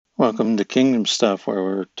Welcome to Kingdom Stuff, where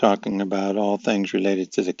we're talking about all things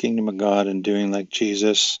related to the kingdom of God and doing like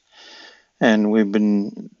Jesus. And we've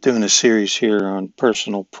been doing a series here on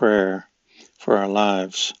personal prayer for our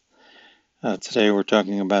lives. Today we're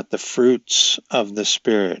talking about the fruits of the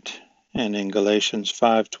Spirit. And in Galatians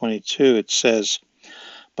 5:22 it says,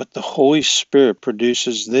 "But the Holy Spirit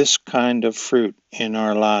produces this kind of fruit in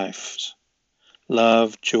our lives: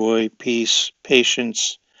 love, joy, peace,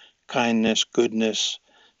 patience, kindness, goodness,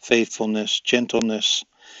 faithfulness, gentleness,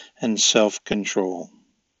 and self-control."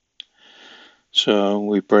 So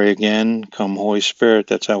we pray again, come Holy Spirit.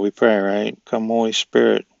 That's how we pray, right? Come Holy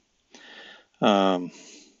Spirit. Um,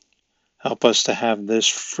 Help us to have this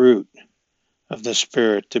fruit of the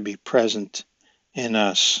Spirit to be present in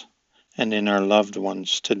us and in our loved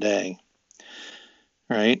ones today,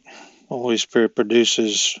 right? The Holy Spirit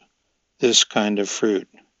produces this kind of fruit: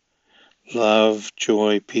 love,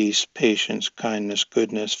 joy, peace, patience, kindness,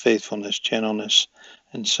 goodness, faithfulness, gentleness,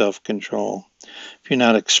 and self-control. If you're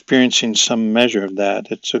not experiencing some measure of that,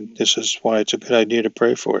 this is why it's a good idea to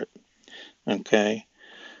pray for it. Okay?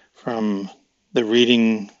 From the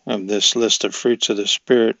reading of this list of fruits of the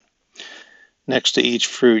Spirit, next to each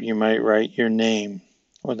fruit you might write your name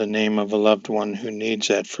or the name of a loved one who needs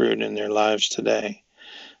that fruit in their lives today,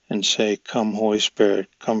 and say, "Come, Holy Spirit,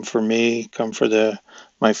 come for me, come for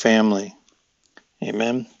my family."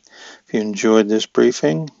 Amen. If you enjoyed this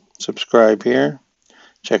briefing, subscribe here.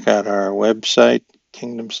 Check out our website,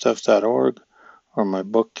 kingdomstuff.org, or my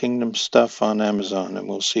book, Kingdom Stuff, on Amazon, and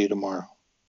we'll see you tomorrow.